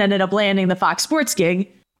company and ended up landing the Fox Sports gig.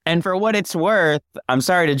 And for what it's worth, I'm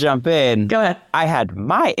sorry to jump in. Go ahead. I had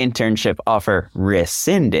my internship offer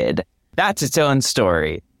rescinded. That's its own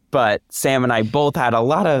story. But Sam and I both had a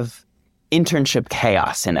lot of internship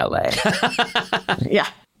chaos in LA. Yeah.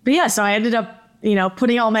 But yeah, so I ended up,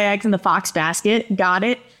 putting all my eggs in the Fox basket, got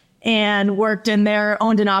it, and worked in their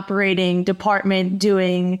owned and operating department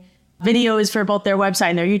doing videos for both their website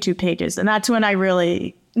and their YouTube pages. And that's when I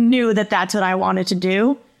really knew that that's what I wanted to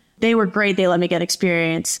do. They were great. They let me get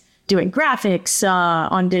experience doing graphics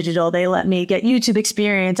on digital. They let me get YouTube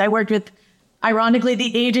experience. I worked with, ironically,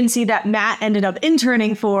 the agency that Matt ended up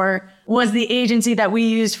interning for was the agency that we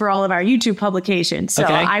used for all of our YouTube publications. So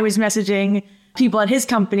I was messaging people at his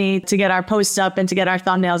company to get our posts up and to get our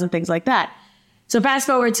thumbnails and things like that. So fast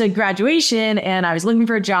forward to graduation, and I was looking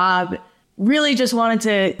for a job, really just wanted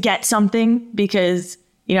to get something because,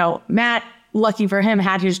 Matt, lucky for him,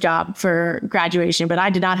 had his job for graduation, but I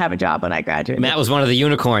did not have a job when I graduated. Matt was one of the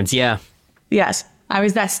unicorns, yeah. Yes. I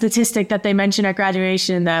was that statistic that they mentioned at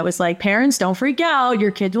graduation that was like, parents, don't freak out.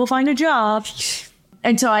 Your kids will find a job.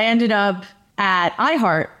 And so I ended up at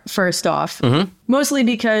iHeart first off, mostly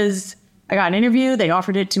because I got an interview. They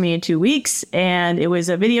offered it to me in 2 weeks, and it was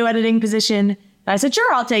a video editing position. And I said,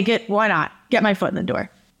 sure, I'll take it. Why not? Get my foot in the door.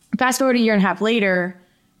 Fast forward a year and a half later,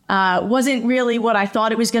 wasn't really what I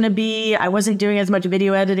thought it was going to be. I wasn't doing as much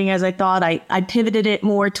video editing as I thought. I pivoted it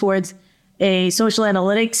more towards a social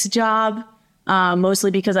analytics job, mostly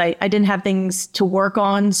because I didn't have things to work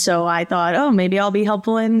on. So I thought, oh, maybe I'll be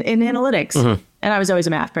helpful in analytics. Mm-hmm. And I was always a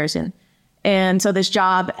math person. And so this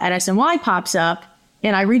job at SNY pops up,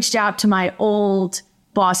 and I reached out to my old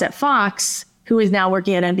boss at Fox, who is now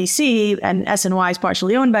working at NBC, and SNY is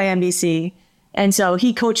partially owned by NBC. And so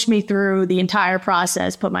he coached me through the entire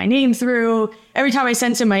process, put my name through. Every time I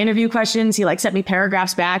sent him my interview questions, he sent me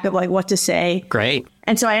paragraphs back of what to say. Great.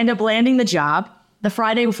 And so I ended up landing the job. The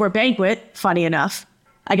Friday before banquet, funny enough,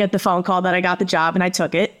 I get the phone call that I got the job, and I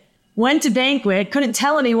took it. Went to banquet, couldn't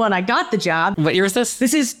tell anyone I got the job. What year is this?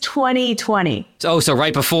 This is 2020. Oh, so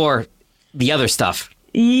right before the other stuff.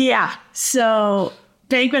 Yeah. So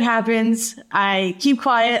banquet happens. I keep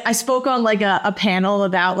quiet. I spoke on a panel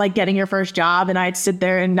about getting your first job, and I'd sit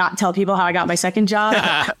there and not tell people how I got my second job.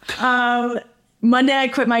 Monday, I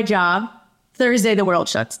quit my job. Thursday, the world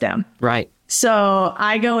shuts down. Right. So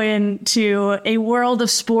I go into a world of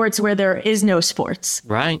sports where there is no sports.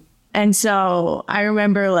 Right. And so I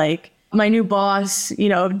remember my new boss,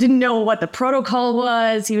 didn't know what the protocol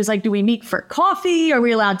was. He was like, do we meet for coffee? Are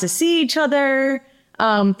we allowed to see each other?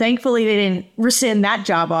 Thankfully, they didn't rescind that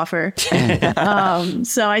job offer.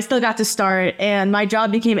 So I still got to start, and my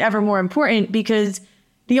job became ever more important because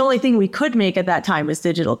the only thing we could make at that time was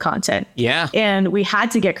digital content. Yeah. And we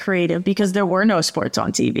had to get creative because there were no sports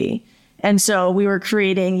on TV. And so we were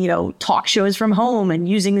creating, talk shows from home and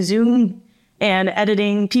using Zoom and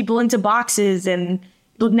editing people into boxes. And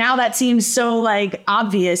now that seems so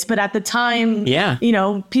obvious, but at the time,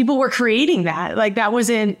 people were creating that. That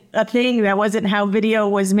wasn't a thing. That wasn't how video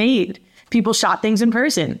was made. People shot things in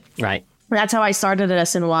person. Right. That's how I started at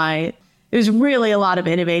SNY. It was really a lot of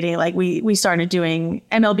innovating. We started doing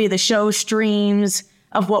MLB The Show streams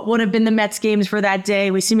of what would have been the Mets games for that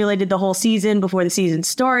day. We simulated the whole season before the season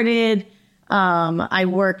started. I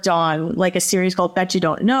worked on a series called Bet You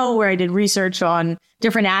Don't Know, where I did research on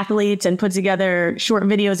different athletes and put together short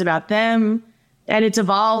videos about them. And it's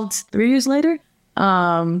evolved 3 years later.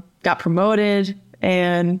 Got promoted.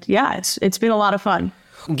 And yeah, it's been a lot of fun.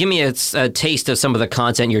 Give me a taste of some of the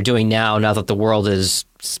content you're doing now that the world is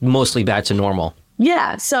mostly back to normal.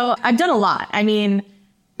 Yeah, so I've done a lot. I mean,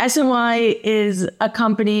 SNY is a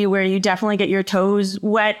company where you definitely get your toes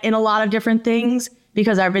wet in a lot of different things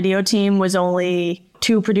because our video team was only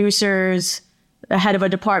 2 producers, a head of a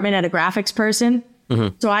department, and a graphics person.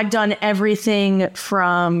 Mm-hmm. So I've done everything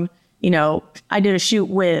from, I did a shoot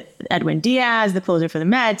with Edwin Diaz, the closer for the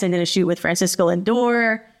Mets. I did a shoot with Francisco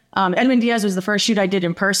Lindor, Edwin Diaz was the first shoot I did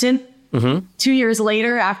in person. 2 years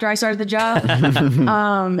later, after I started the job.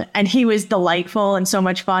 And he was delightful and so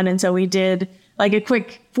much fun. And so we did like a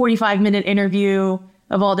quick 45-minute interview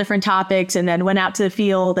of all different topics and then went out to the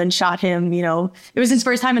field and shot him. You know, it was his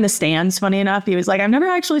first time in the stands, funny enough. He was like, I've never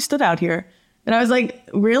actually stood out here. And I was like,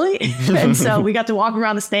 really? And so we got to walk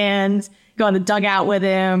around the stands, go in the dugout with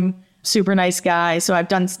him. Super nice guy. So I've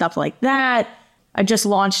done stuff like that. I just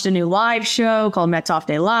launched a new live show called Mets Off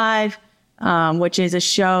Day Live, which is a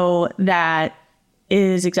show that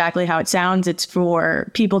is exactly how it sounds. It's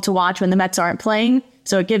for people to watch when the Mets aren't playing.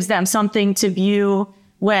 So it gives them something to view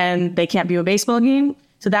when they can't view a baseball game.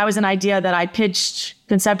 So that was an idea that I pitched,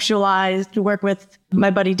 conceptualized, to work with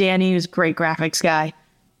my buddy Danny, who's a great graphics guy,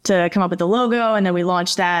 to come up with the logo. And then we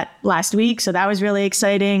launched that last week. So that was really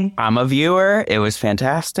exciting. I'm a viewer. It was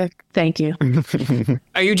fantastic. Thank you.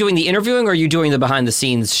 Are you doing the interviewing or are you doing the behind the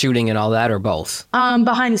scenes shooting and all that, or both?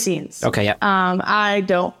 Behind the scenes. Okay, yeah. I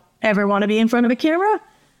don't ever want to be in front of a camera.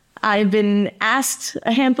 I've been asked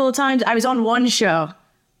a handful of times. I was on one show.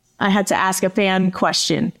 I had to ask a fan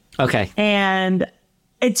question. Okay. And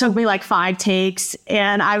it took me like 5 takes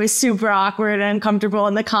and I was super awkward and uncomfortable.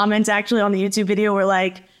 And the comments actually on the YouTube video were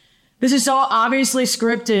like, this is so obviously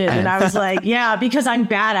scripted. And I was like, yeah, because I'm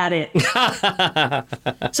bad at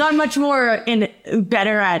it. So I'm much more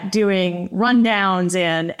better at doing rundowns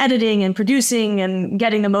and editing and producing and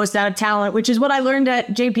getting the most out of talent, which is what I learned at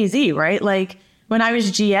JPZ, right? Like when I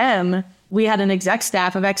was GM, we had an exec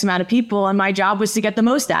staff of X amount of people and my job was to get the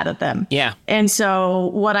most out of them. Yeah. And so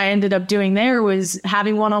what I ended up doing there was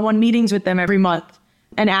having one-on-one meetings with them every month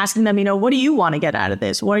and asking them, you know, what do you want to get out of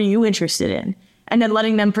this? What are you interested in? And then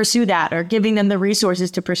letting them pursue that or giving them the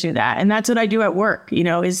resources to pursue that. And that's what I do at work, you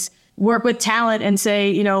know, is work with talent and say,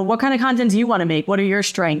 you know, what kind of content do you want to make? What are your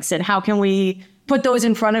strengths? And how can we put those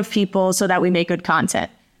in front of people so that we make good content?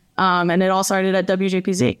 And it all started at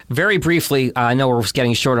WJPZ. Very briefly, I know we're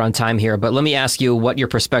getting short on time here, but let me ask you what your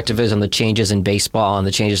perspective is on the changes in baseball and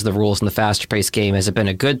the changes of the rules in the faster-paced game. Has it been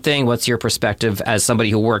a good thing? What's your perspective as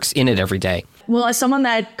somebody who works in it every day? Well, as someone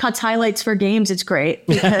that cuts highlights for games, it's great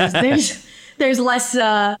because there's less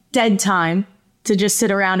dead time to just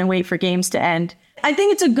sit around and wait for games to end. I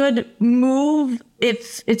think it's a good move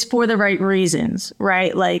if it's for the right reasons,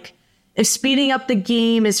 right? Like, if speeding up the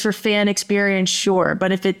game is for fan experience, sure.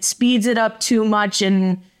 But if it speeds it up too much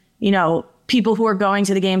and, you know, people who are going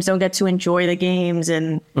to the games don't get to enjoy the games.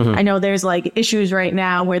 And I know there's like issues right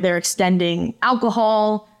now where they're extending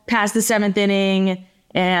alcohol past the 7th inning.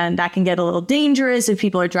 And that can get a little dangerous if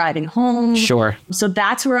people are driving home. Sure. So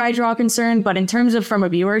that's where I draw concern. But in terms of from a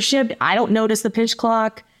viewership, I don't notice the pitch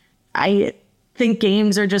clock. I think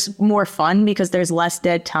games are just more fun because there's less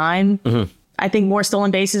dead time. I think more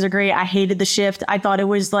stolen bases are great. I hated the shift. I thought it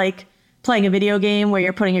was like playing a video game where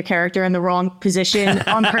you're putting your character in the wrong position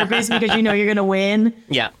on purpose because you know you're going to win.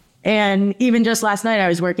 Yeah. And even just last night, I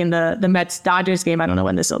was working the Mets-Dodgers game. I don't know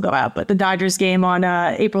when this will go out, but the Dodgers game on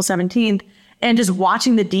April 17th. And just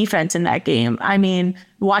watching the defense in that game. I mean,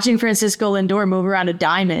 watching Francisco Lindor move around a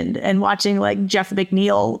diamond and watching like Jeff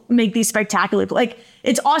McNeil make these spectacular, like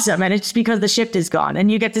it's awesome. And it's because the shift is gone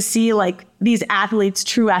and you get to see like these athletes'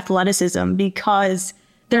 true athleticism because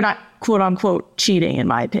they're not quote unquote cheating, in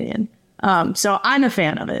my opinion. So I'm a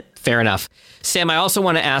fan of it. Fair enough. Sam, I also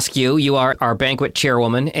want to ask you, you are our banquet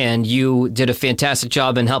chairwoman, and you did a fantastic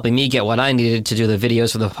job in helping me get what I needed to do the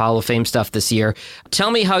videos for the Hall of Fame stuff this year.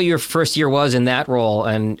 Tell me how your first year was in that role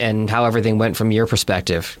and how everything went from your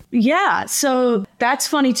perspective. Yeah, so that's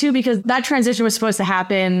funny too, because that transition was supposed to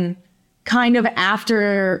happen kind of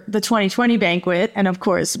after the 2020 banquet. And of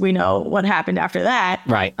course, we know what happened after that.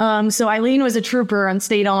 Right. So Eileen was a trooper and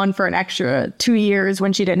stayed on for an extra 2 years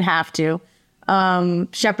when she didn't have to.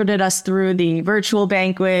 Shepherded us through the virtual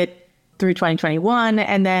banquet through 2021.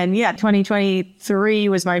 And then, 2023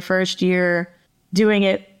 was my first year doing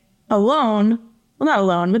it alone. Well, not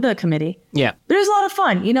alone, with the committee. Yeah. But it was a lot of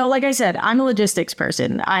fun. You know, like I said, I'm a logistics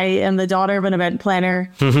person. I am the daughter of an event planner.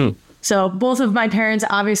 So both of my parents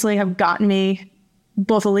obviously have gotten me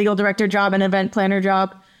both a legal director job and an event planner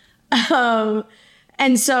job.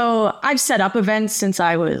 And so I've set up events since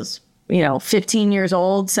I was 15 years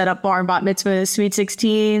old, set up bar and bat mitzvahs, sweet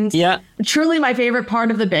 16s. Yeah. Truly my favorite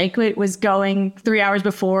part of the banquet was going 3 hours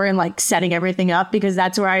before and like setting everything up because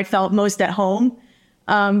that's where I felt most at home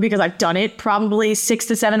because I've done it probably 600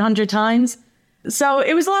 to 700 times. So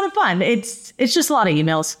it was a lot of fun. It's just a lot of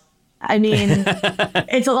emails. I mean,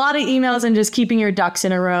 it's a lot of emails and just keeping your ducks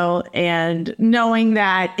in a row and knowing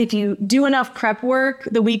that if you do enough prep work,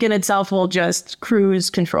 the weekend itself will just cruise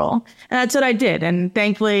control. And that's what I did. And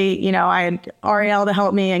thankfully, you know, I had Ariel to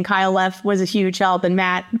help me, and Kyle Leff was a huge help, and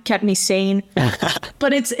Matt kept me sane.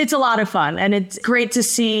 But it's a lot of fun, and it's great to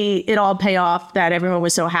see it all pay off, that everyone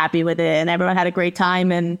was so happy with it and everyone had a great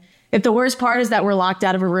time. And if the worst part is that we're locked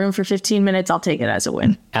out of a room for 15 minutes, I'll take it as a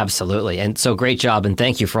win. Absolutely. And so great job, and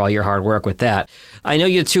thank you for all your hard work with that. I know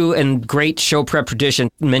you two, in great show prep tradition,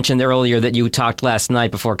 mentioned earlier that you talked last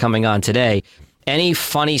night before coming on today. Any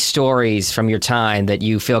funny stories from your time that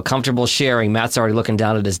you feel comfortable sharing? Matt's already looking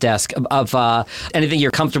down at his desk. Of anything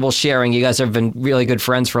you're comfortable sharing? You guys have been really good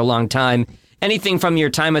friends for a long time. Anything from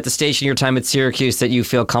your time at the station, your time at Syracuse, that you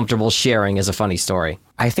feel comfortable sharing as a funny story?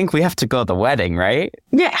 I think we have to go the wedding, right?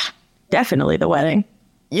 Yeah, definitely the wedding.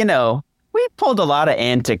 You know, we pulled a lot of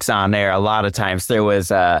antics on there. A lot of times there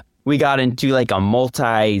was, we got into like a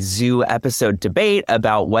multi-zoo episode debate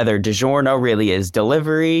about whether DiGiorno really is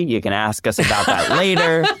delivery. You can ask us about that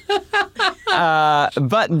later.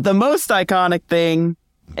 But the most iconic thing,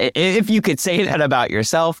 if you could say that about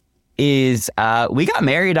yourself, is we got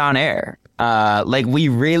married on air. Like we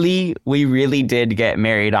really did get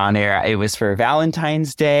married on air. It was for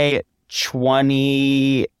Valentine's Day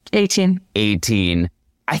 2018.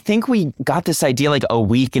 I think we got this idea like a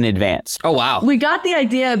week in advance. Oh, wow. We got the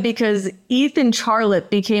idea because Ethan Charlotte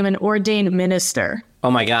became an ordained minister.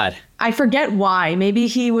 Oh, my God. I forget why. Maybe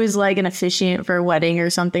he was like an officiant for a wedding or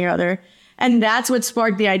something or other. And that's what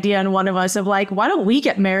sparked the idea in one of us of like, why don't we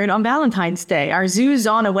get married on Valentine's Day? Our zoo's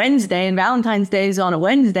on a Wednesday and Valentine's Day is on a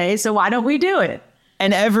Wednesday. So why don't we do it?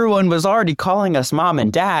 And everyone was already calling us mom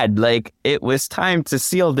and dad. Like it was time to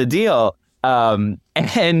seal the deal.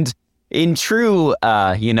 And in true,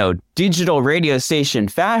 digital radio station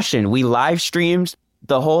fashion, we live streamed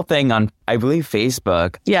the whole thing on, I believe,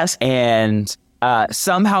 Facebook. Yes. And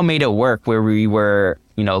somehow made it work where we were,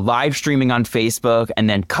 live streaming on Facebook and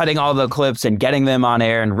then cutting all the clips and getting them on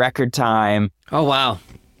air in record time. Oh, wow.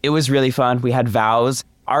 It was really fun. We had vows.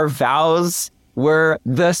 Our vows were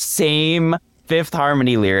the same Fifth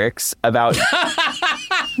Harmony lyrics about...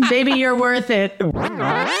 Baby, you're worth it.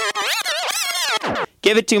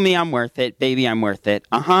 Give it to me, I'm worth it. Baby, I'm worth it.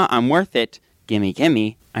 I'm worth it.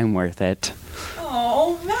 Gimme, I'm worth it.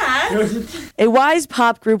 Oh, Matt. A wise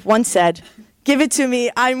pop group once said, give it to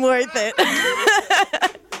me, I'm worth it.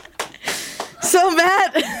 So,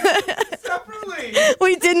 Matt,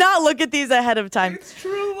 we did not look at these ahead of time. It's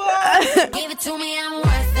true love. Give it to me, I'm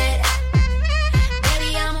worth it.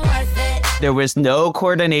 Baby, I'm worth it. There was no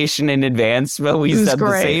coordination in advance, but we said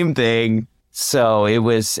the same thing. So it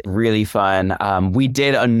was really fun. We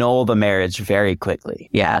did annul the marriage very quickly.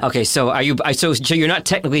 Yeah. Okay, so so you're not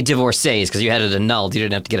technically divorcees because you had it annulled. You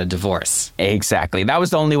didn't have to get a divorce. Exactly. That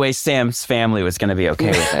was the only way Sam's family was going to be okay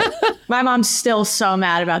with it. My mom's still so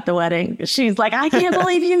mad about the wedding. She's like, I can't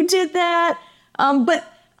believe you did that.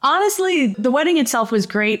 But honestly, the wedding itself was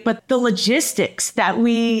great, but the logistics that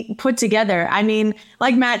we put together, I mean,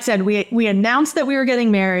 like Matt said, we announced that we were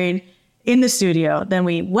getting married in the studio. Then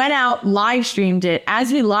we went out, live streamed it.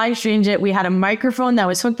 As we live streamed it, we had a microphone that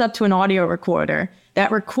was hooked up to an audio recorder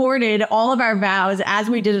that recorded all of our vows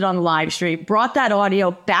as we did it on the live stream, brought that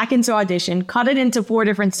audio back into Audition, cut it into 4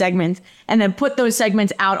 different segments, and then put those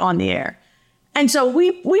segments out on the air. And so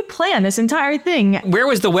we planned this entire thing. Where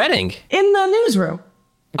was the wedding? In the newsroom.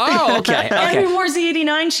 Oh, okay. And we wore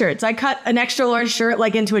Z89 shirts. I cut an extra large shirt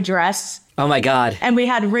like into a dress. Oh, my God. And we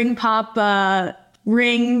had ring pop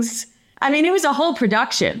rings. I mean, it was a whole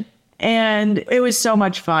production, and it was so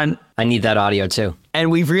much fun. I need that audio, too.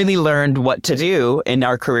 And we've really learned what to do in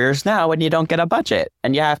our careers now when you don't get a budget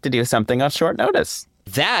and you have to do something on short notice.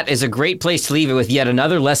 That is a great place to leave it with yet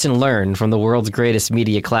another lesson learned from the world's greatest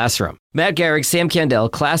media classroom. Matt Gehring, Sam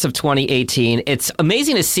Kandell, class of 2018. It's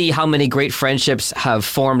amazing to see how many great friendships have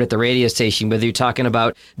formed at the radio station, whether you're talking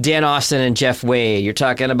about Dan Austin and Jeff Wade, you're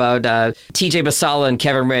talking about TJ Basala and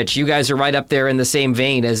Kevin Rich. You guys are right up there in the same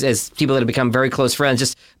vein as people that have become very close friends,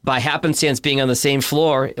 just by happenstance being on the same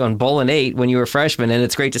floor on Bowl and 8 when you were freshmen. And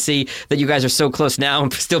it's great to see that you guys are so close now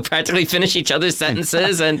and still practically finish each other's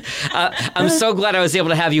sentences. And I'm so glad I was able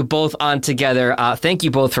to have you both on together. Thank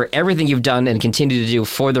you both for everything you've done and continue to do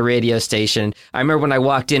for the radio station. I remember when I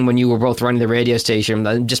walked in when you were both running the radio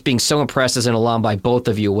station, just being so impressed as an alum by both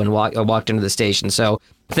of you when I walked into the station. So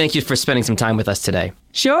thank you for spending some time with us today.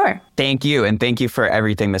 Sure. Thank you. And thank you for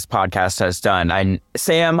everything this podcast has done. And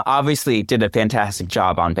Sam obviously did a fantastic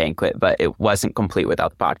job on Banquet, but it wasn't complete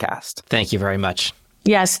without the podcast. Thank you very much.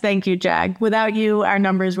 Yes, thank you, Jag. Without you, our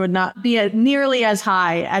numbers would not be nearly as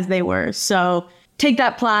high as they were. So take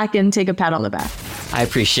that plaque and take a pat on the back. I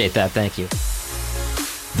appreciate that. Thank you.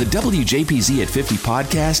 The WJPZ at 50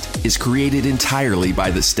 podcast is created entirely by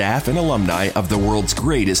the staff and alumni of the world's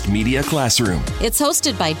greatest media classroom. It's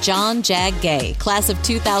hosted by John Jag Gay, class of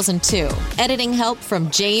 2002. Editing help from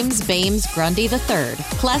James Bames Grundy III,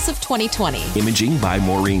 class of 2020. Imaging by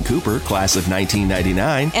Maureen Cooper, class of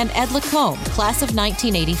 1999. And Ed Lacombe, class of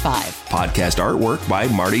 1985. Podcast artwork by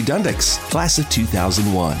Marty Dundix, class of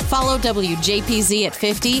 2001. Follow WJPZ at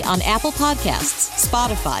 50 on Apple Podcasts,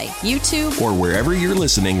 Spotify, YouTube, or wherever you're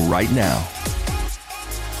listening right now.